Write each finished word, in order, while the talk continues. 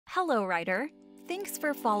Hello, Rider! Thanks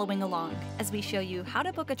for following along as we show you how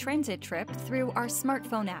to book a transit trip through our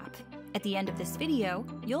smartphone app. At the end of this video,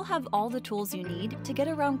 you'll have all the tools you need to get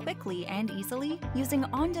around quickly and easily using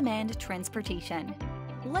on-demand transportation.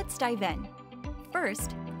 Let's dive in.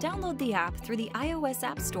 First, download the app through the iOS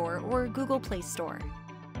App Store or Google Play Store.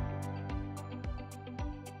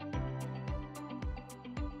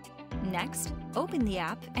 Next, open the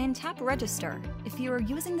app and tap Register if you are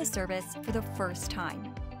using the service for the first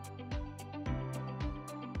time.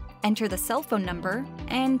 Enter the cell phone number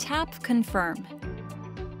and tap Confirm.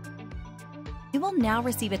 You will now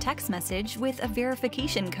receive a text message with a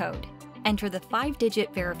verification code. Enter the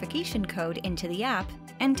 5-digit verification code into the app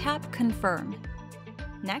and tap Confirm.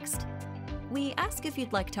 Next, we ask if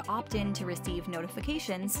you'd like to opt in to receive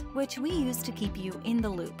notifications, which we use to keep you in the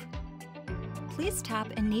loop. Please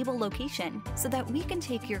tap Enable Location so that we can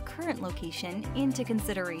take your current location into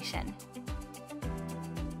consideration.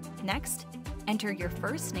 Next, enter your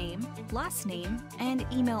first name, last name, and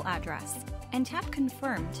email address, and tap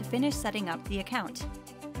Confirm to finish setting up the account.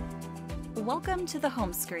 Welcome to the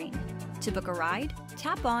home screen. To book a ride,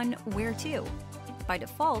 tap on Where To. By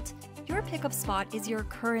default, your pickup spot is your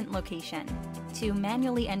current location. To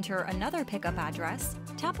manually enter another pickup address,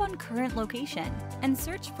 tap on Current Location and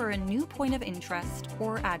search for a new point of interest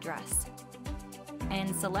or address.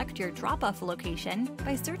 And select your drop-off location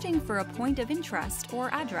by searching for a point of interest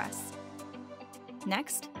or address.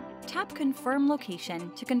 Next, tap Confirm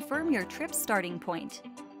Location to confirm your trip starting point.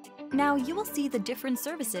 Now you will see the different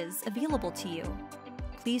services available to you.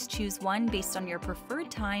 Please choose one based on your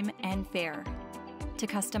preferred time and fare. To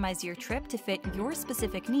customize your trip to fit your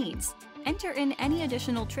specific needs, enter in any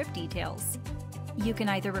additional trip details. You can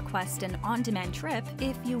either request an on-demand trip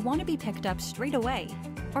if you want to be picked up straight away,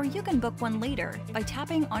 or you can book one later by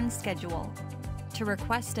tapping on Schedule. To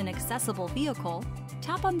request an accessible vehicle,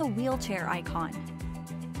 tap on the wheelchair icon.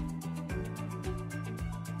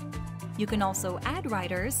 You can also add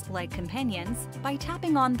riders, like companions, by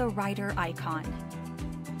tapping on the rider icon.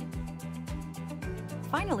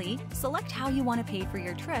 Finally, select how you want to pay for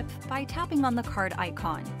your trip by tapping on the card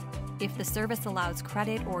icon. If the service allows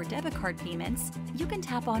credit or debit card payments, you can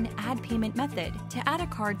tap on Add Payment Method to add a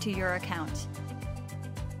card to your account.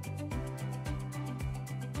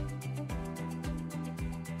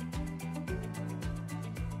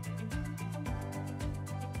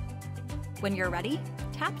 When you're ready,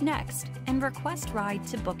 tap Next and request ride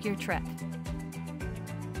to book your trip.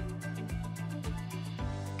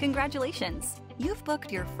 Congratulations! You've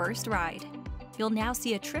booked your first ride. You'll now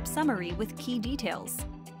see a trip summary with key details.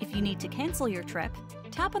 If you need to cancel your trip,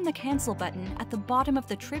 tap on the Cancel button at the bottom of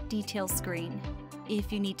the trip details screen.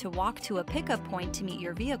 If you need to walk to a pickup point to meet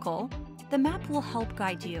your vehicle, the map will help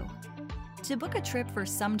guide you. To book a trip for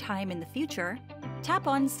some time in the future, tap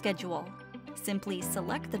on Schedule. Simply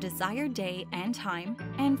select the desired day and time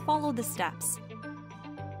and follow the steps.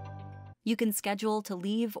 You can schedule to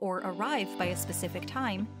leave or arrive by a specific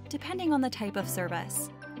time, depending on the type of service.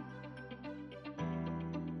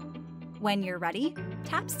 When you're ready,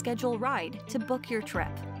 tap Schedule Ride to book your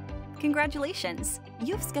trip. Congratulations!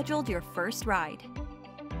 You've scheduled your first ride.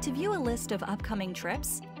 To view a list of upcoming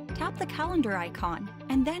trips, tap the calendar icon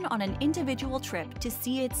and then on an individual trip to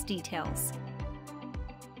see its details.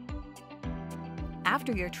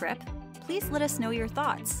 After your trip, please let us know your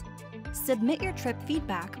thoughts. Submit your trip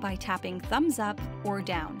feedback by tapping Thumbs Up or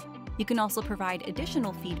Down. You can also provide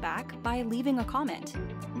additional feedback by leaving a comment.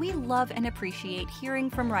 We love and appreciate hearing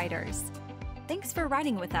from riders. Thanks for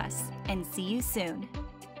riding with us, and see you soon.